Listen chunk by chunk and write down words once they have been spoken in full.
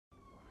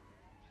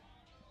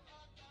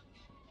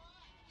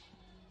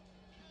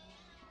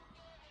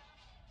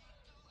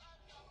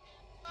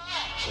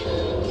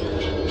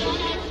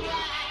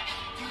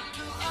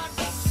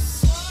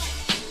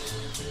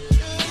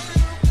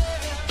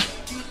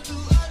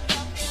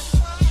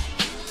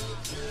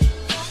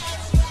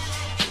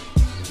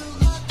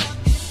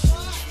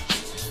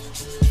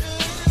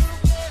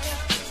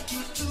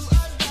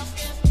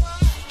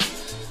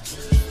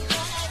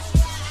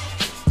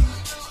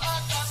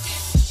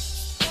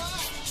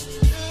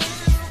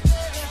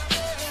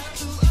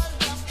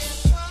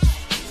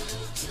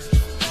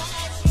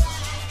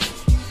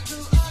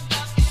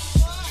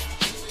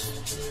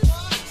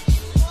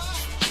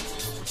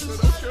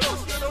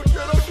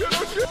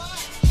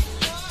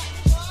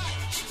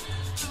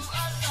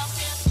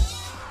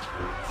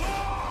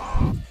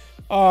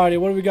Alrighty,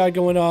 what do we got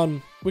going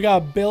on? We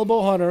got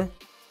Bilbo Hunter.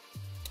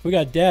 We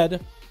got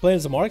Dead. Playing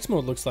some Marks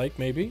mode, looks like.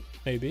 Maybe.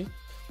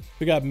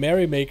 We got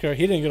Merrymaker.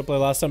 He didn't get to play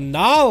last time.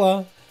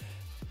 Nala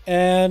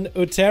and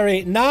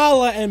Uteri.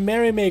 Nala and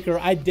Merrymaker.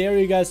 I dare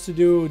you guys to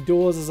do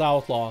duels as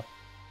Outlaw.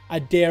 I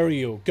dare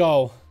you.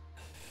 Go.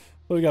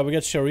 What do we got? We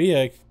got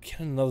Sharia.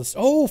 Get another.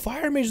 Oh,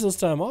 Fire Mage this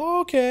time.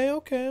 Oh,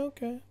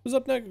 okay. Who's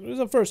up next?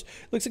 Who's up first?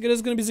 Looks like it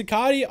is going to be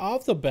Zakati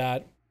off the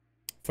bat.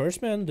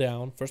 First man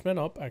down. First man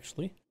up,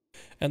 actually.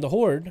 And the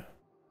Horde.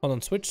 Hold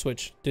on,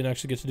 switch. Didn't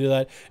actually get to do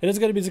that. It is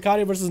going to be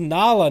Zakati versus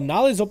Nala.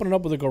 Nala's opening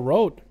up with a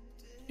Garrote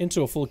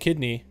into a full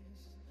kidney.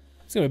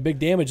 It's going to be big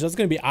damage. That's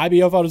going to be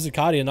IBF out of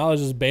Zakati, and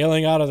Nala's just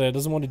bailing out of there.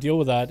 Doesn't want to deal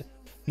with that.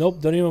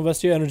 Nope, don't even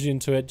invest your energy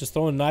into it. Just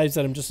throwing knives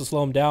at him just to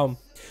slow him down.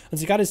 And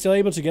Zakati's still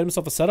able to get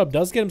himself a setup.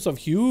 Does get himself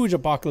huge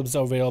Apocalypse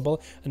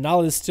available. And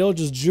Nala is still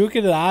just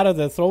juking it out of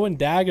there, throwing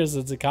daggers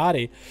at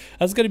Zakati.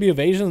 That's going to be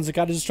evasion, and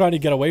Zakati's just trying to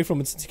get away from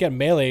it since he got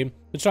melee.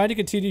 They're trying to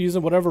continue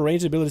using whatever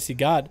range abilities he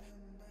got.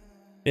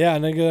 Yeah,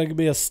 and then going to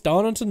be a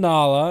stun onto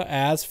Nala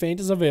as Feint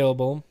is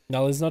available.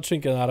 Nala's not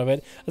trinketing out of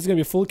it. That's going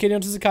to be a full kidney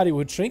onto Zakati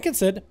who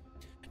trinkets it.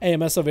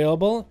 AMS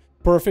available.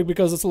 Perfect,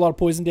 because it's a lot of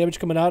poison damage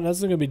coming out, and that's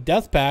going to be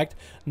Death Pact.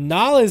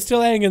 Nala is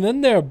still hanging in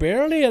there,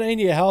 barely at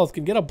any health.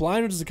 Can get a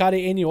blind onto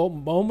Zakati any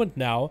moment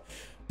now.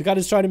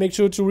 Zakati's trying to make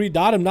sure to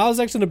re-dot him. Nala's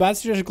actually in a bad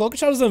situation. Cloak and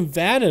Shadow doesn't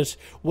vanish.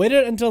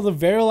 Waited until the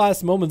very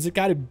last moment.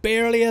 Zakati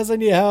barely has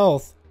any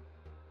health.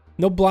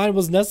 No blind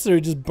was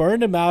necessary, just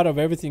burned him out of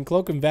everything.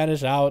 Cloak and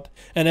vanish out.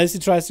 And as he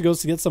tries to go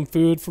to get some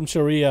food from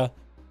Sharia,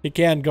 he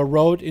can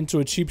Garrote into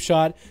a cheap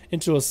shot,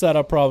 into a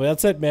setup probably.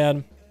 That's it,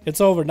 man. It's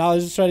over. Now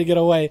he's just trying to get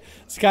away.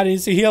 Zakati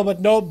needs to heal,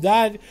 but nope.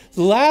 That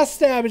last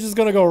damage is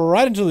going to go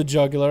right into the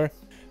jugular.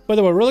 By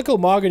the way, really cool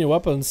Mog on your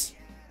weapons.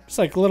 Just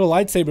like little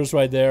lightsabers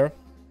right there.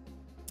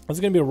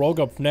 There's going to be a rogue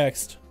up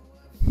next.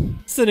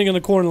 Sitting in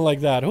the corner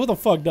like that. Who the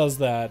fuck does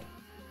that?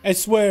 I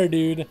swear,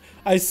 dude.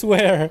 I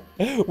swear.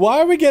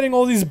 Why are we getting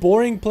all these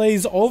boring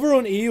plays over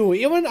on EU?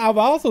 Even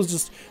Avalthos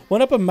just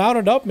went up and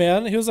mounted up,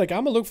 man. He was like,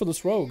 I'm going to look for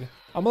this rogue.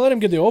 I'm going to let him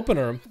get the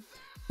opener.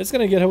 It's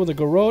going to get hit with a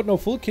Garrote. No,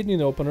 full kidney in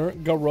the opener.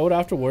 Garrote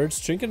afterwards.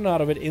 Trinketing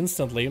out of it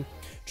instantly.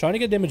 Trying to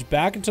get damage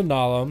back into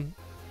Nala.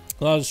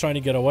 Nala's trying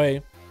to get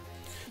away.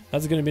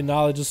 That's going to be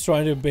Nala just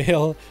trying to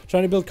bail.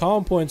 Trying to build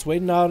common points.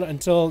 Waiting out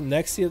until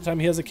next time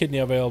he has a kidney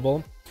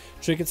available.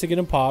 Trinkets to get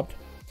him popped.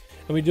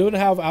 And we do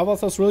have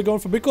Avalthos really going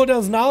for big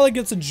cooldowns. Nala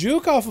gets a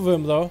juke off of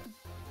him, though.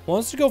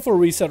 Wants to go for a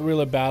reset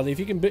really badly. If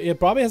he can, it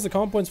probably has the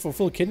common points for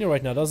full kidney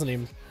right now, doesn't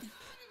he?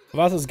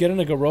 Avalthos getting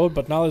a Garrote,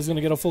 but Nala's going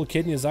to get a full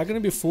kidney. Is that going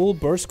to be full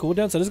burst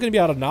cooldown? So this is going to be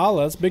out of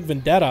Nala. That's big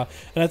vendetta.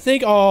 And I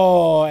think,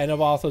 oh, and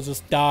Avalthos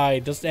just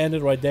died. Just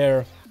ended right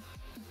there.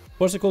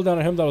 Forced the cooldown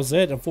on him, that was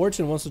it. And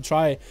Fortune wants to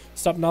try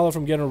stop Nala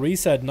from getting a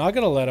reset. Not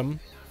going to let him.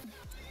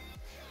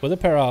 With a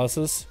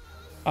paralysis.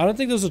 I don't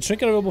think there's a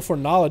trinket available for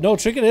Nala. No,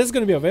 trinket is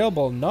going to be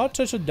available. Not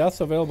touch of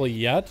death available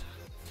yet.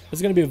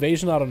 There's going to be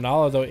evasion out of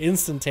Nala, though,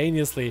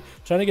 instantaneously.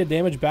 Trying to get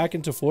damage back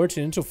into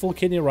Fortune, into full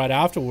kidney right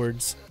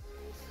afterwards.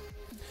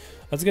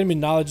 That's going to be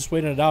Nala just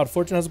waiting it out.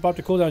 Fortune hasn't popped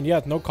a cooldown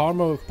yet. No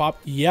karma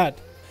popped yet.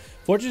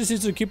 Fortune just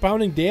needs to keep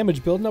pounding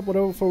damage, building up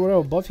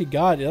whatever buff he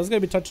got. That's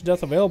going to be touch of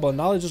death available. And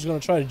Nala's just going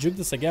to try to juke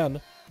this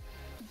again.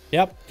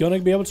 Yep, going to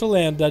be able to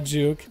land that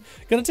juke.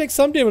 Going to take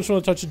some damage from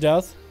the touch of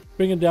death.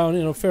 Bringing down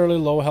a fairly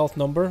low health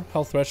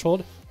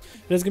threshold.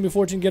 It is going to be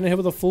Fortune getting hit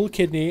with a full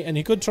kidney, and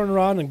he could turn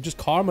around and just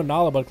karma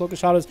Nala, but Cloak of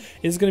Shadows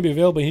is going to be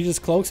available. He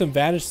just cloaks and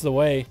vanishes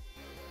away.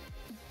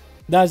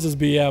 That's just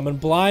BM, and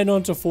blind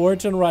onto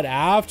Fortune right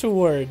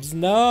afterwards.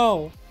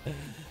 No!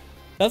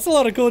 That's a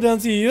lot of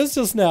cooldowns he used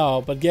just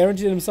now, but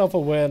guaranteed himself a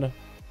win.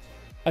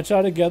 I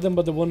tried to get them,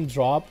 but they wouldn't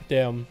drop.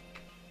 Damn.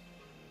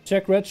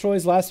 Check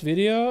Retro's last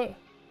video.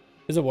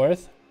 Is it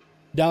worth?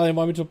 Dalaran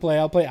want me to play?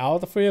 I'll play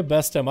Outlaw for you.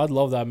 Best time. I'd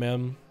love that,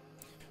 man.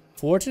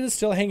 Fortune is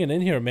still hanging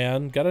in here,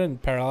 man. Got a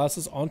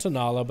paralysis onto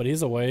Nala, but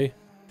he's away.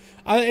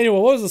 Anyway,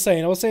 what was I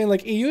saying? I was saying,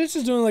 like, EU is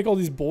just doing, like, all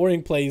these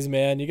boring plays,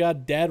 man. You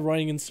got Dead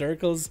running in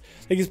circles.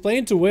 Like, he's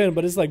playing to win,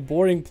 but it's, like,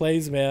 boring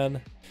plays,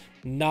 man.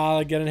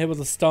 Nala getting hit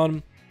with a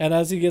stun. And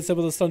as he gets hit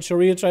with a stun,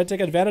 Sharia trying to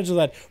take advantage of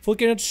that. Full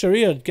getting into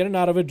Sharia, getting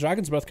out of it.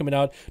 Dragon's Breath coming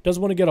out. Does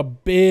want to get a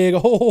big,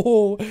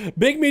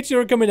 big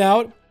meteor coming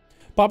out.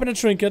 Popping a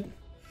trinket.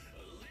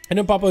 And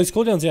didn't pop all these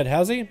cooldowns yet,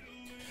 has he?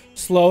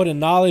 Slowed, and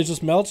Nala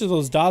just melted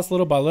those dots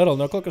little by little.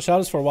 No Cloak of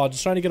Shadows for a while,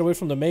 just trying to get away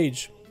from the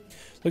mage.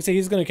 Looks like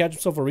he's going to catch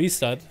himself a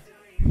reset.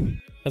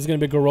 That's going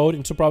to be Garrote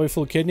into probably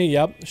full kidney.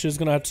 Yep, she's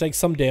going to have to take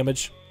some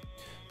damage.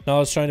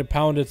 Nala's trying to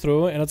pound it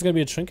through, and it's going to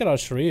be a trinket out of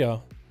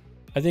Sharia.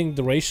 I think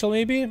the racial,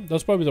 maybe?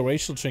 That's probably the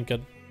racial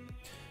trinket.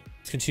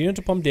 It's continuing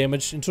to pump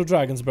damage into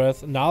Dragon's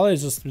Breath. Nala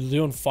is just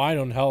doing fine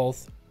on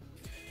health.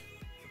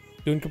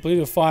 Doing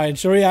completely fine.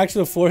 Sharia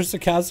actually forced to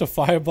cast a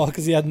fireball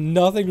because he had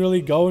nothing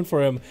really going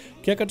for him.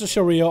 Kick out to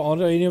Sharia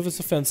onto any of his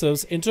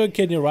offensives. Into a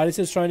kidney right as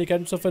he's trying to catch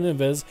himself an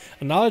invis.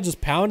 And now they're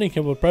just pounding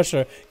him with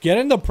pressure.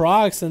 Getting the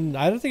procs, and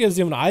I don't think there's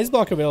even Ice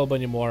Block available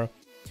anymore.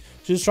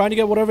 Just trying to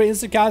get whatever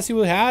instant cast he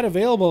had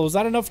available. Was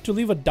that enough to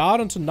leave a dot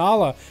onto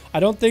Nala?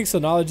 I don't think so.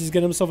 Nala just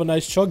getting himself a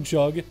nice chug.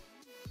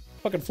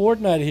 Fucking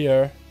Fortnite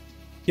here.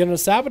 Getting a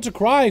sap to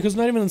Cry, who's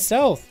not even in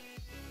stealth.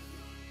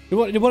 You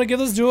want to give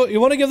this duel?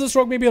 You want to give this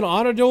rogue maybe an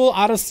honor duel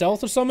out of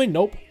stealth or something?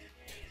 Nope.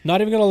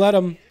 Not even gonna let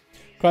him.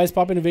 Cry's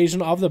popping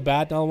evasion off the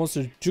bat. Now he wants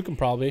to juke him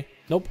probably.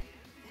 Nope.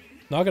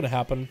 Not gonna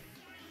happen.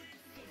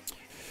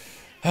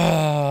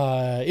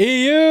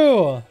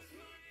 EU.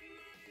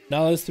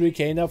 Now there's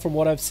 3K now from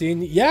what I've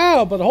seen.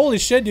 Yeah, but holy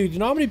shit, dude. You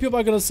know how many people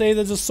are gonna say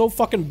that it's just so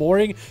fucking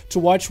boring to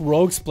watch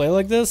rogues play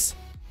like this?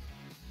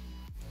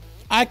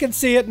 I can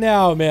see it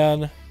now,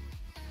 man.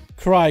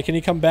 Cry, can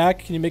you come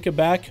back? Can you make it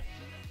back?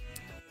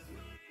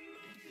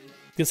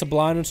 Gets a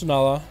blind into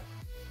Nala.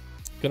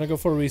 Gonna go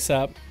for a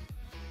reset.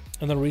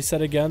 And then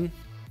reset again.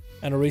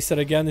 And a reset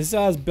again. He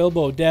still has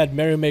Bilbo, Dead,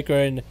 Merrymaker,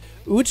 and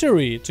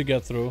Uteri to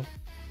get through.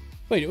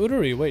 Wait,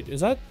 Uteri, wait,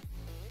 is that?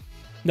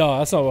 No,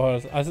 that's not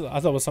what I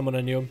thought it was someone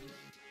I knew.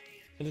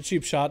 And a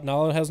cheap shot.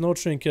 Nala has no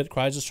trinket.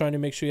 Cry's just trying to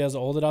make sure he has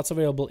all the dots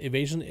available.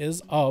 Evasion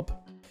is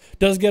up.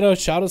 Does get a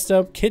shadow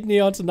step, kidney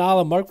onto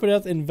Nala, mark for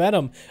death in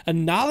Venom.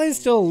 And Nala is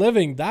still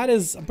living. That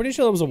is, I'm pretty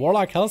sure that was a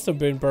Warlock Hellstone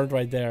being burned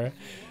right there.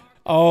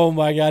 Oh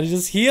my god, he's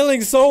just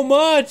healing so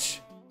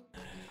much.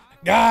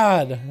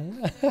 God.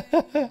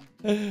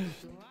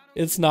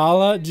 It's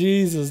Nala?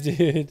 Jesus,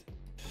 dude.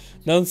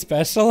 Nothing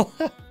special?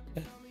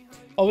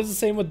 Always the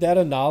same with Dead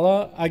and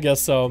Nala? I guess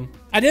so.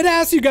 I did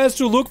ask you guys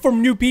to look for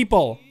new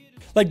people.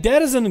 Like,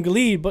 Dead is in the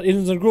lead, but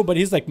in the group, but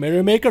he's like,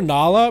 Merrymaker,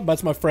 Nala,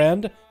 that's my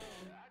friend.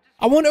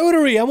 I want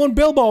Uteri, I want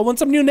Bilbo, I want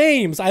some new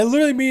names. I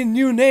literally mean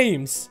new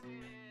names.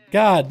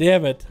 God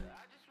damn it.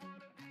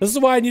 This is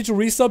why I need to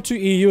resub to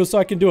EU so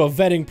I can do a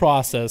vetting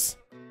process.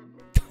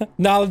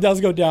 Nala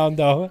does go down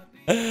though.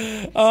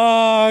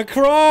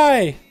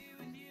 Cry!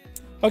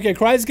 Okay,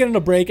 Cry's getting a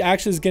break.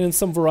 Actually, is getting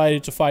some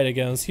variety to fight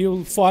against.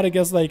 He fought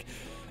against like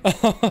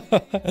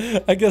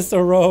against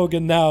a rogue,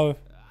 and now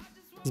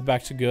he's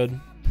back to good.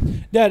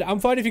 Dad, I'm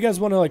fine if you guys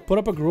want to like put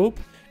up a group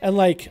and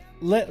like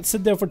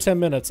sit there for 10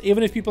 minutes.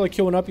 Even if people are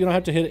queuing up, you don't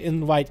have to hit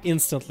invite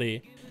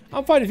instantly.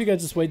 I'm fine if you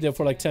guys just wait there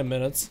for like 10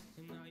 minutes.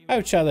 I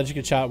have a chat that you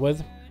can chat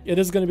with. It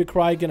is going to be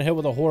Cry getting hit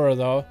with a horror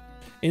though.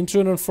 Into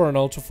an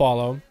Infernal to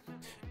follow.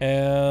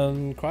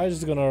 And Cry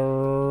is going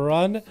to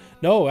run.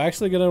 No,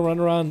 actually going to run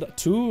around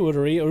to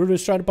Uteri.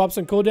 Uteri's trying to pop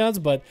some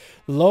cooldowns, but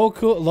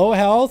low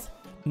health.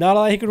 Not a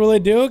lot he could really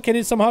do. Can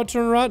he somehow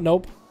turn around?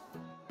 Nope.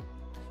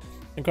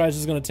 And Cry is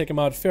just going to take him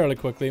out fairly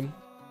quickly.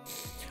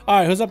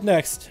 Alright, who's up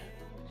next?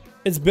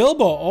 It's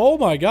Bilbo. Oh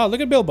my god,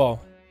 look at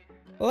Bilbo.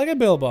 Look at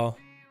Bilbo.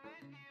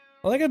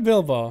 Look at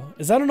Bilbo.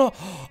 Is that an honor?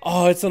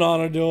 Oh, it's an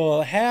honor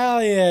duel.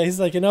 Hell yeah. He's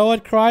like, you know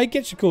what, Cry?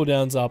 Get your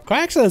cooldowns up. Cry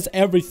actually has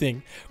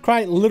everything.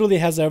 Cry literally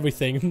has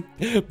everything.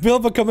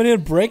 Bilbo coming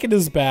in, breaking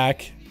his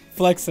back.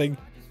 Flexing.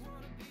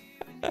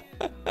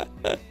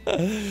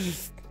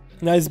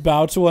 Nice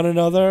bow to one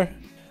another.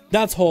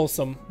 That's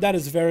wholesome. That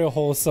is very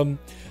wholesome.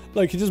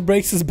 Look, he just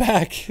breaks his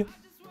back.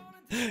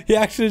 He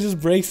actually just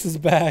breaks his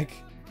back.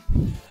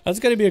 That's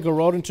going to be a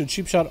Garrote into a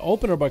cheap shot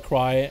opener by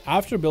Cry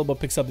after Bilbo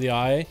picks up the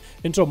eye.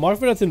 Into a Mark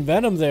for Death in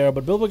Venom there,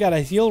 but Bilbo got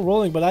a heal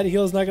rolling, but that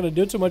heal is not going to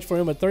do too much for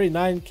him at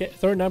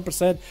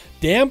 39%,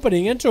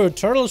 dampening into a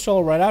Turtle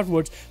Shell right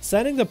afterwards,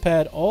 sending the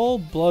pet all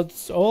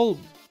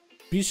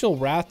bestial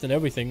wrath and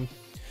everything.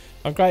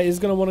 And Cry is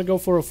going to want to go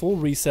for a full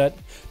reset.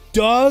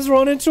 Does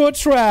run into a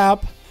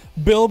trap.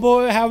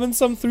 Bilbo having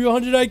some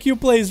 300 IQ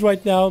plays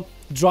right now.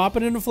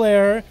 Dropping in a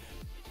flare.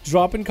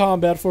 Dropping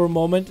combat for a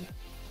moment.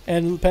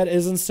 And pet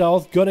is in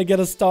stealth. Gonna get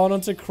a stun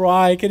onto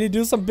Cry. Can he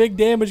do some big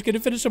damage? Can he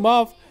finish him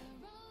off?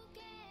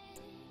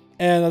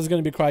 And that's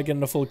gonna be Cry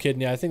getting a full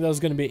kidney. I think that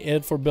was gonna be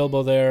it for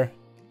Bilbo there.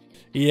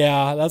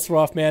 Yeah, that's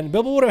rough, man.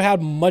 Bilbo would have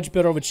had much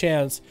better of a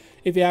chance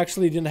if he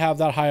actually didn't have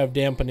that high of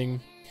dampening.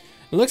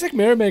 It looks like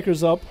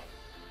Merrymaker's up.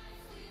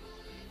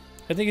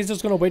 I think he's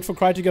just gonna wait for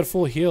Cry to get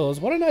full heals.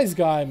 What a nice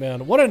guy,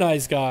 man. What a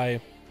nice guy.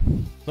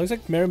 Looks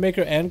like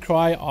Merrymaker and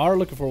Cry are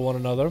looking for one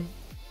another.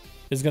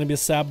 Is going to be a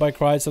stab by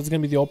Cry, so it's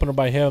going to be the opener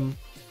by him.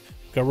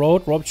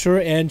 Garrote,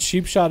 Rupture, and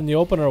Cheap Shot in the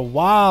opener.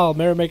 Wow,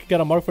 Merrymaker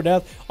got a Mark for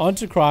Death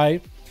onto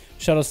Cry.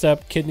 Shadow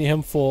Step, kidney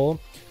him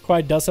full.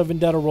 Cry does have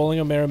Vendetta rolling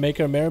on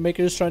Merrymaker.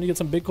 Merrymaker is trying to get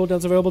some big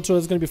cooldowns available to it.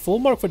 It's going to be full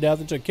Mark for Death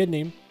into a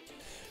kidney.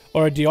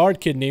 Or a DR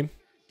kidney.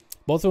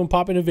 Both of them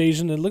popping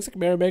evasion. It looks like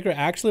Merrymaker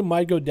actually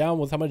might go down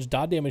with how much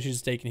dot damage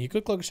he's taking. He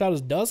could cloak Shadows.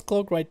 Does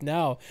cloak right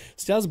now.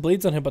 Still has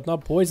bleeds on him, but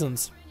not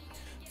poisons.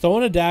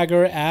 Throwing a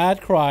dagger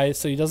at Cry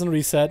so he doesn't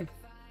reset.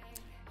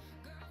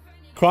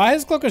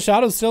 Cry's Cloak of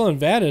Shadows still in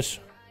Vanish.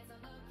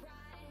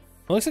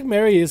 It looks like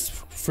Mary is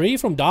free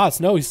from dots.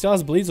 No, he still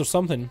has bleeds or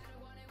something.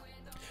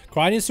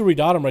 Cry needs to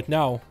redot him right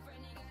now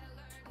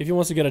if he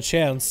wants to get a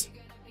chance.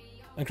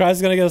 And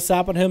Cry's gonna get a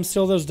sap on him.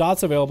 Still there's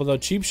dots available though.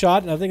 Cheap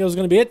shot, and I think it was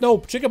gonna be it. No,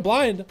 Chicken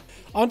Blind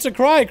onto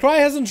Cry. Cry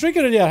hasn't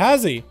triggered it yet,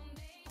 has he?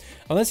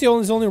 Unless he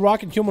is only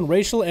Rocket Human,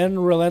 Racial,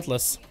 and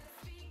Relentless.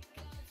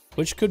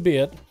 Which could be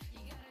it.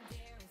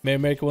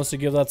 Merrymaker wants to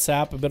give that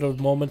sap a bit of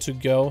a moment to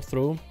go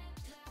through.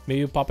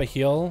 Maybe pop a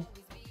heal.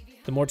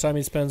 The more time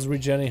he spends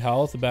regenerating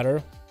health, the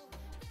better.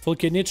 Full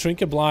kidney,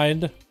 Trinket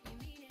Blind.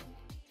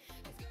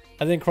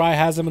 I think Cry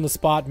has him in the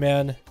spot,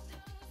 man.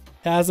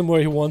 Has him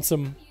where he wants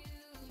him.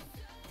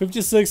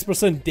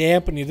 56%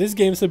 dampening. These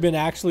games have been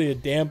actually a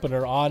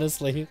dampener,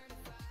 honestly.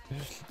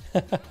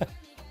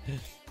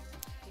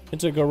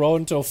 Into Garou,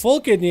 into a full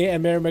kidney,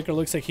 and Merrymaker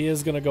looks like he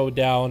is going to go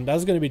down.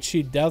 That's going to be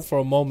cheat death for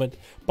a moment.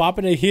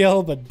 Popping a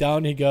heal, but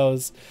down he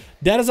goes.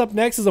 Dead is up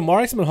next as a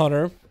Marksman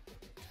Hunter.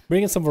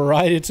 Bringing some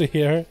variety to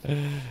here.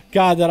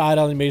 God, that eye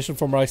animation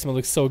for Marksman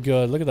looks so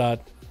good. Look at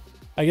that.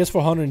 I guess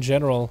for Hunter in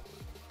general.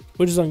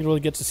 We just don't really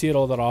get to see it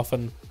all that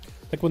often.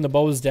 Like when the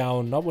bow is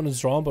down. Not when it's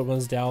drawn, but when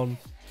it's down.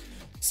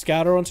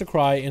 Scatter onto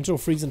Cry, into a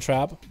freezing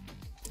trap.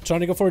 Trying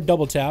to go for a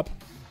double tap.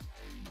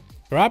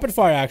 Rapid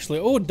fire, actually.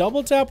 Oh,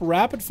 double tap,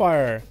 rapid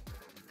fire.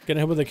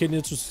 Getting hit with the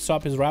kidney to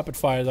stop his rapid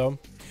fire, though.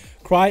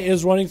 Cry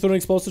is running through an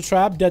explosive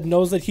trap. Dead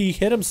knows that he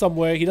hit him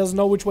somewhere. He doesn't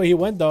know which way he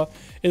went, though.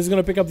 Is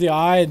going to pick up the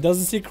eye. And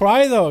doesn't see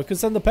Cry, though. Could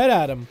send the pet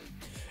at him.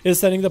 Is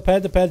sending the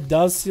pet. The pet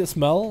does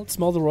smell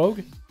the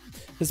rogue.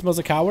 He smells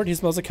a coward. He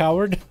smells a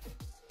coward.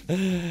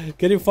 Can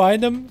you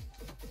find him?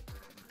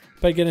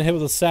 Pet getting hit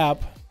with a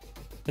sap.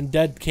 And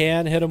Dead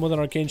can hit him with an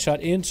arcane shot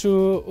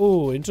into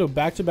a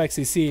back-to-back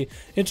CC.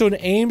 Into an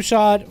aim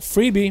shot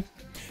freebie.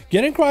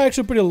 Getting Cry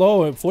actually pretty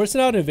low.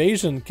 Forcing out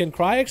evasion. Can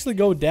Cry actually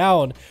go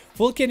down?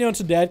 Full kidney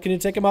onto Dead. Can you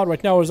take him out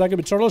right now? Or is that going to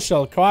be Turtle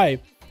Shell? Cry.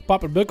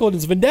 Pop and Bickle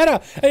his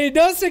Vendetta. And he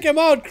does take him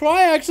out.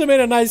 Cry actually made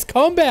a nice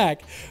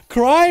comeback.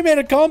 Cry made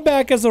a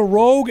comeback as a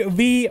Rogue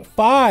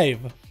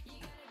V5.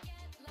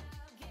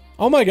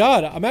 Oh my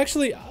god. I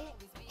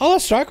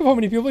lost track of how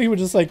many people he was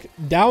just like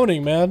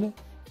downing, man.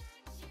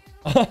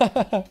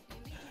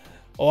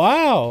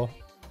 Wow.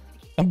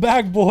 I'm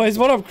back, boys.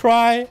 What up,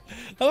 Cry?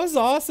 That was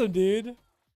awesome, dude.